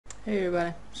Hey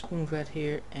everybody, Spoonfed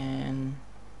here, and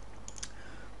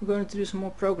we're going to do some more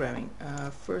programming.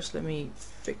 First let me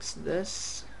fix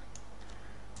this.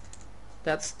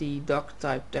 That's the doc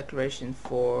type declaration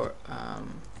for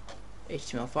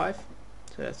HTML5,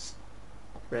 so that's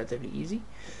relatively easy.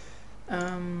 So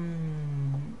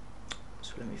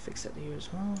let me fix that here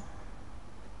as well.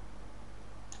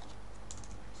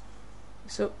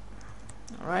 So,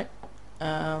 alright,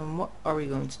 what are we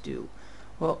going to do?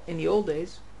 Well, in the old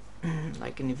days,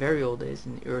 like in the very old days,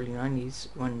 in the early 90s,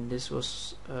 when this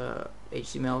was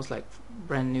HTML was like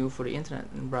brand new for the internet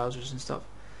and browsers and stuff,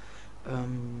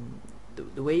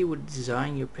 the way you would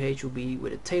design your page would be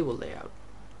with a table layout.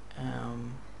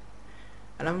 And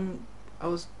I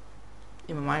was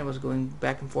in my mind was going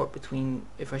back and forth between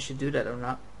if I should do that or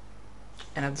not,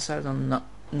 and I decided on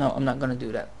no, I'm not gonna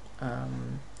do that.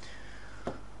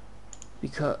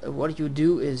 Because what you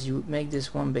do is you make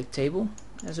this one big table,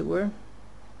 as it were.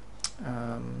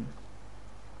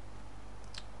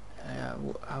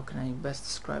 How can I best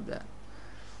describe that?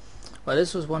 Well,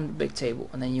 this was one big table,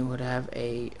 and then you would have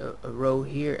a row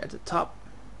here at the top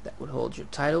that would hold your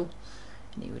title,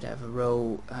 and you would have a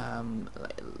row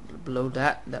below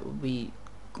that would be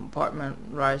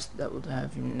compartmentalized, that would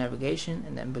have your navigation,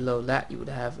 and then below that you would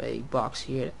have a box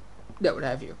here that would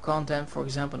have your content. For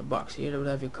example, a box here that would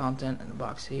have your content, and a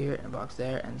box here, and a box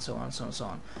there, and so on, so on, so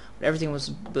on. But everything was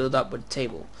built up with a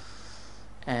table,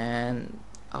 and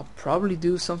I'll probably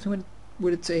do something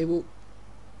with a table,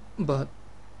 but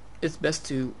it's best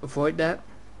to avoid that.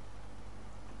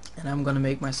 And I'm gonna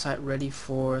make my site ready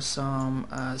for some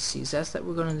CSS that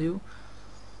we're gonna do.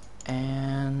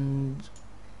 And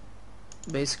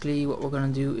basically what we're gonna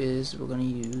do is we're gonna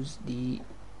use the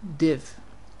div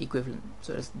equivalent,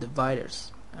 so that's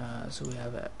dividers. So we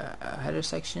have a header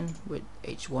section with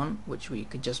h1, which we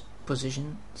could just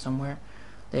position somewhere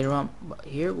later on, but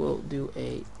here we'll do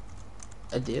a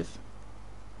div,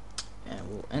 and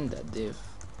we'll end that div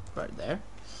right there.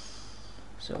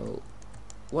 So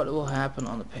what will happen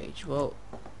on the page? Well,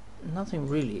 nothing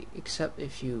really, except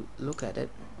if you look at it,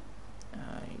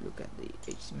 you look at the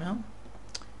HTML,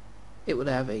 it would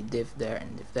have a div there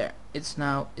and div there. It's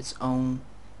now its own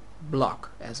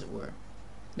block, as it were.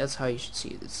 That's how you should see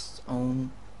it. It's its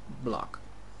own block.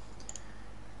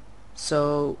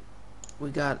 So we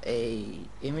got a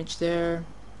image there.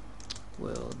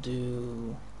 We'll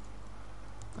do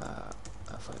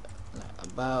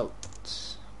about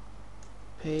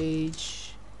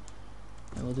page,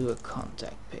 and we'll do a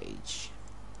contact page.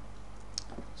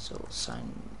 So we'll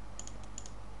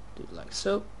do it like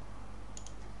so.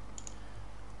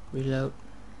 Reload.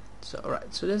 So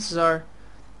alright, so this is our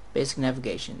basic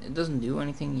navigation. It doesn't do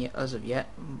anything yet as of yet,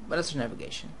 but that's our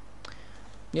navigation.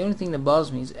 The only thing that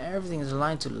bothers me is everything is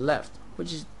aligned to the left,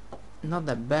 which is not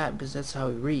that bad because that's how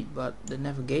we read, but the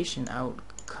navigation I would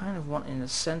kind of want in the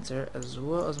center as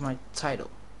well as my title.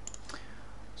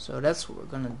 So that's what we're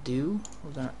gonna do.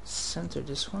 We're gonna center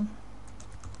this one.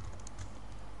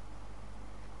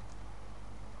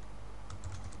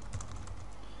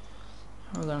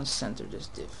 And we're gonna center this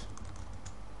div.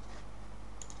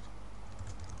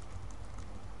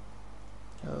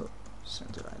 So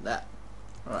center like that.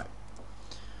 Alright.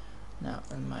 Now,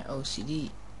 and my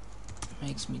OCD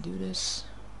makes me do this.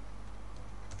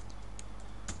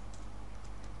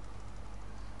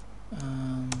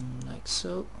 Like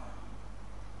so.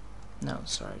 No,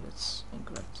 sorry, that's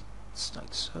incorrect. It's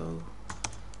like so,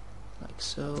 like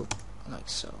so, like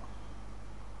so.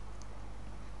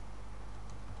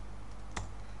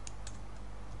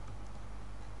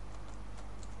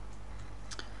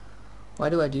 Why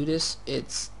do I do this?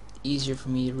 It's easier for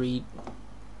me to read.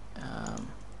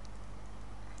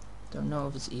 Don't know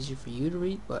if it's easier for you to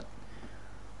read, but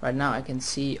right now I can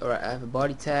see, or I have a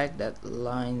body tag that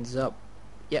lines up.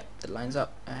 Yep, it lines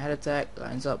up. A header tag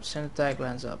lines up. Center tag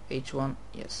lines up. H1,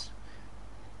 yes.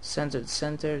 Center to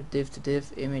center, div to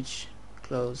div, image,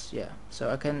 close. Yeah, so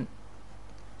I can.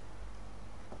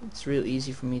 It's real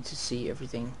easy for me to see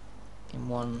everything in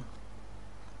one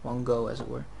go, as it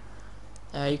were.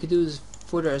 You could do this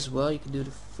footer as well. You could do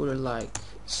the footer like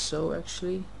so,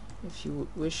 actually, if you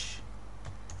would wish,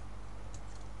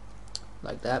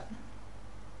 like that.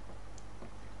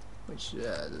 Which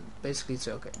basically it's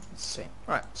okay, it's the same.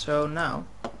 Alright, so now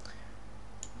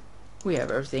we have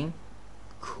everything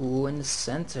cool in the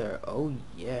center. Oh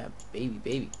yeah,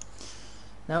 baby.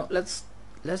 Now let's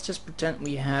just pretend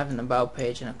we have an about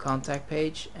page and a contact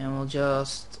page, and we'll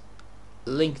just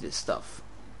link this stuff.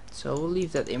 So we'll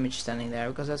leave that image standing there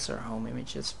because that's our home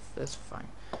image. That's fine.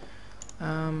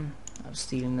 I'm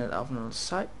stealing that off another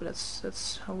site, but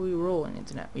that's how we roll on the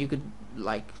internet. You could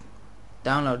like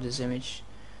download this image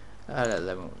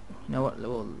You know what?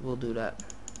 We'll do that.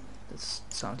 That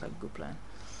sounds like a good plan.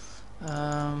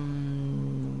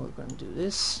 We're gonna do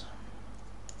this.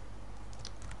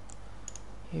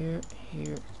 Here,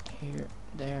 here, here,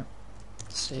 there.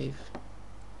 Save.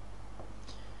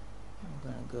 And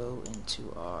we're gonna go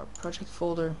into our project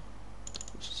folder,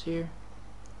 which is here,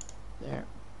 there,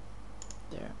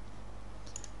 there,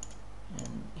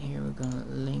 and here we're gonna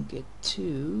link it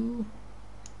to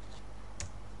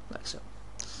like so.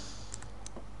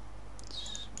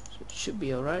 So it should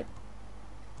be alright,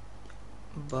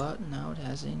 but now it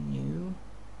has a new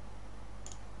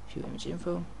view image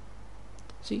info.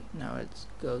 See, now it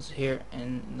goes here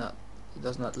and it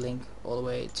does not link all the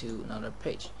way to another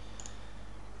page,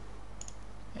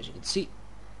 as you can see.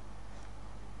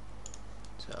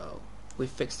 So we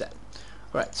fixed that.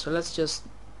 Alright, so let's just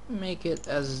make it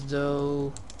as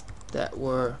though that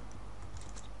were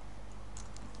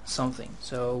something.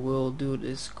 So we'll do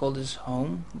this, call this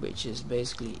home, which is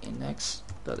basically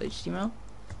index.html,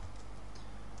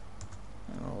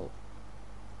 and we'll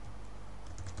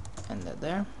end that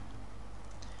there.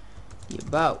 The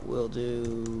about will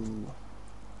do,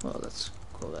 well, let's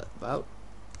call that about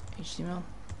HTML,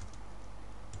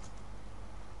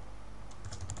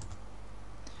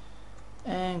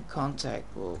 and contact,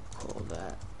 we'll call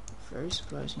that, very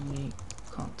surprisingly,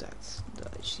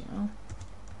 contacts.html.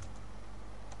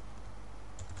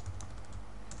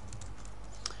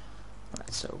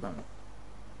 Alright, so we're gonna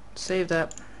save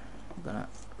that, we're gonna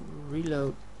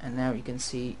reload, and now you can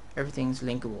see everything's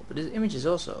linkable, but this image is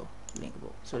also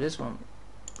linkable. So this one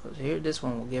goes here, this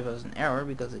one will give us an error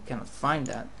because it cannot find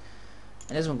that,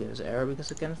 and this one gives us an error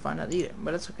because it cannot find that either,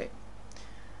 but that's okay.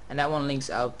 And that one links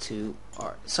out to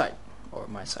our site, or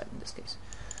my site in this case.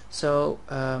 So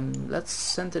let's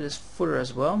center this footer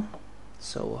as well,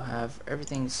 so we'll have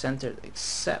everything centered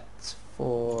except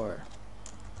for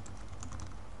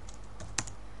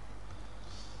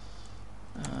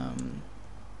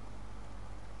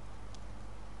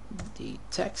the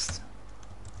text.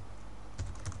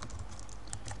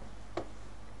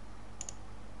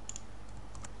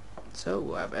 So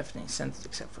we'll have everything centered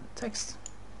except for the text,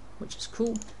 which is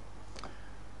cool.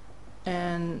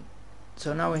 And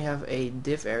so now we have a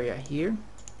div area here.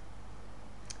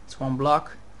 It's one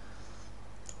block.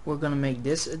 We're gonna make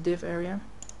this a div area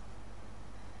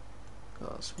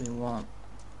because we want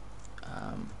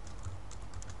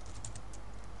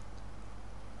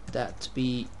that to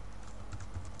be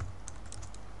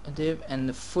a div, and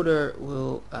the footer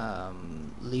will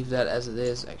leave that as it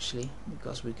is actually,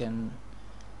 because we can,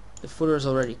 the footer is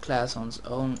already class on its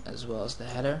own as well as the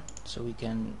header, so we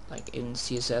can, like in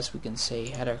CSS we can say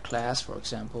header class for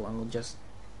example, and we'll just,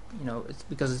 you know, it's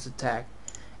because it's a tag,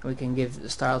 and we can give the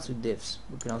style to divs.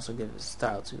 We can also give a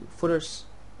style to footers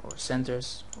or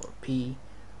centers or P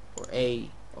or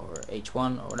A or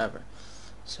H1 or whatever.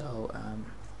 So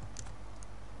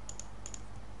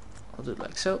I'll do it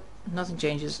like so. Nothing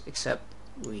changes except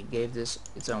we gave this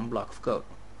its own block of code.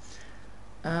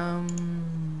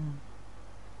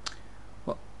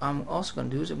 What I'm also going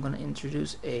to do is I'm going to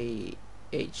introduce a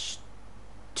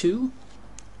H2,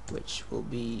 which will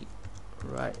be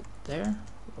right there.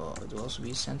 Well, it will also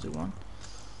be a center one.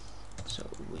 So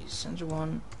we center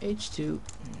one, H2,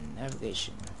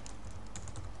 navigation.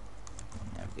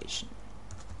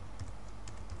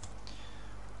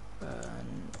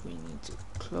 And we need to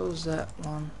close that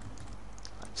one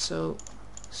like so.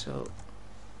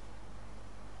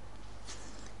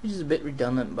 Which is a bit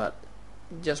redundant, but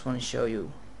just want to show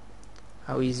you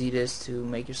how easy it is to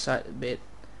make your site a bit,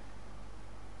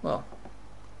 well,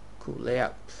 cool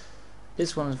layout.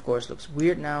 This one of course looks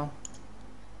weird now,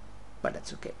 but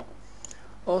that's okay.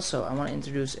 Also, I want to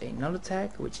introduce another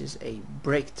tag, which is a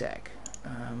break tag,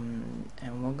 and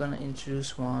we're gonna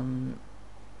introduce one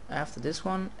after this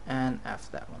one and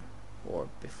after that one, or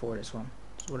before this one,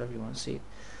 so whatever you want to see it.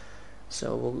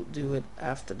 So we'll do it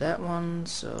after that one,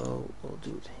 so we'll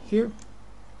do it here,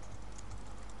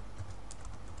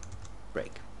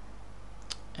 break,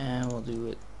 and we'll do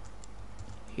it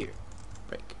here,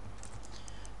 break.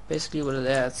 Basically what it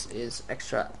adds is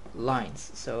extra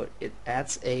lines, so it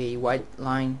adds a white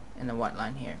line and a white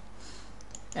line here.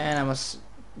 And I must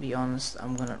be honest,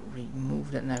 I'm gonna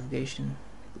remove that navigation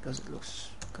because it looks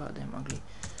goddamn ugly.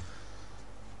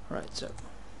 Alright, so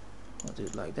we'll do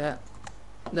it like that.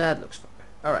 That looks fine.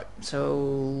 Alright,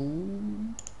 so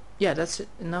yeah, that's it,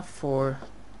 enough for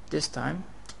this time.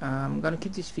 I'm gonna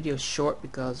keep these videos short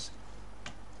because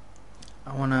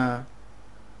I wanna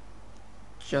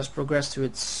just progress through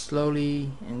it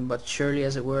slowly and but surely,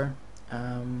 as it were.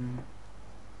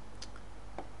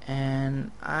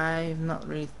 and I've not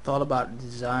really thought about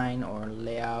design or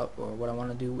layout or what I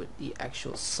want to do with the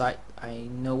actual site. I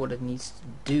know what it needs to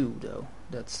do though.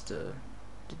 That's the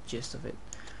gist of it.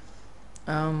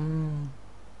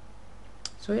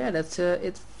 So yeah, that's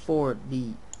it for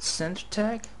the center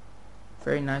tag.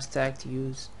 Very nice tag to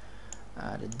use.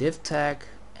 The div tag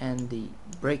and the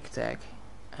break tag,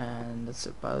 and that's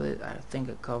about it. I think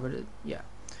I covered it. Yeah.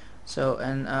 So,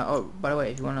 and oh, by the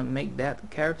way, if you want to make that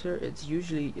character, it's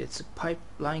a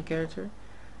pipeline character,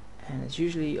 and it's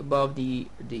usually above the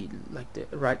like the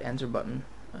right enter button,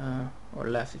 or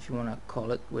left if you want to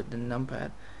call it with the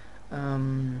numpad.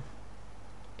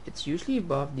 It's usually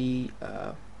above the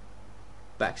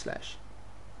backslash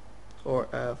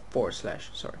or forward slash.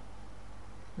 Sorry.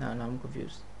 No, I'm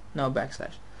confused. No,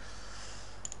 backslash.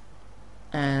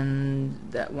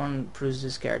 And that one proves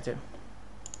this character,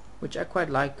 which I quite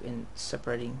like in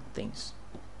separating things.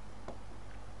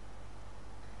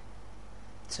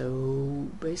 So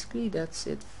basically that's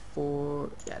it for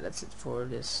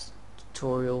this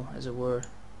tutorial, as it were.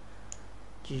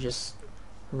 You're just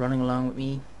running along with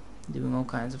me doing all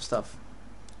kinds of stuff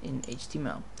in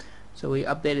HTML. So we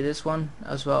updated this one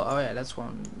as well. Oh yeah, that's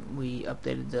one. We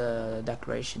updated the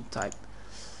decoration type.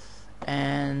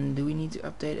 And do we need to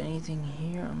update anything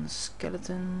here on the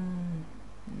skeleton?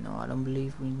 No, I don't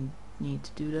believe we need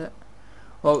to do that.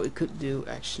 Well, we could do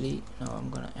actually. No, I'm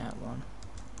gonna add one.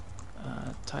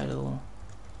 Title,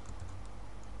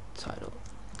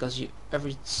 because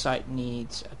every site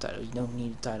needs a title. You don't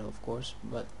need a title, of course,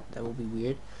 but that will be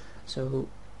weird. So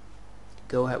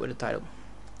go ahead with the title,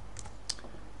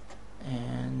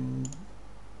 and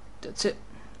that's it.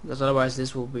 Because otherwise,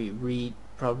 this will be read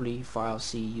probably file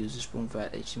C uses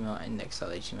Spoonfed HTML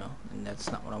index.html, and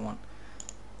that's not what I want.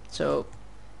 So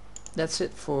that's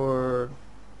it for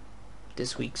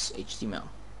this week's HTML.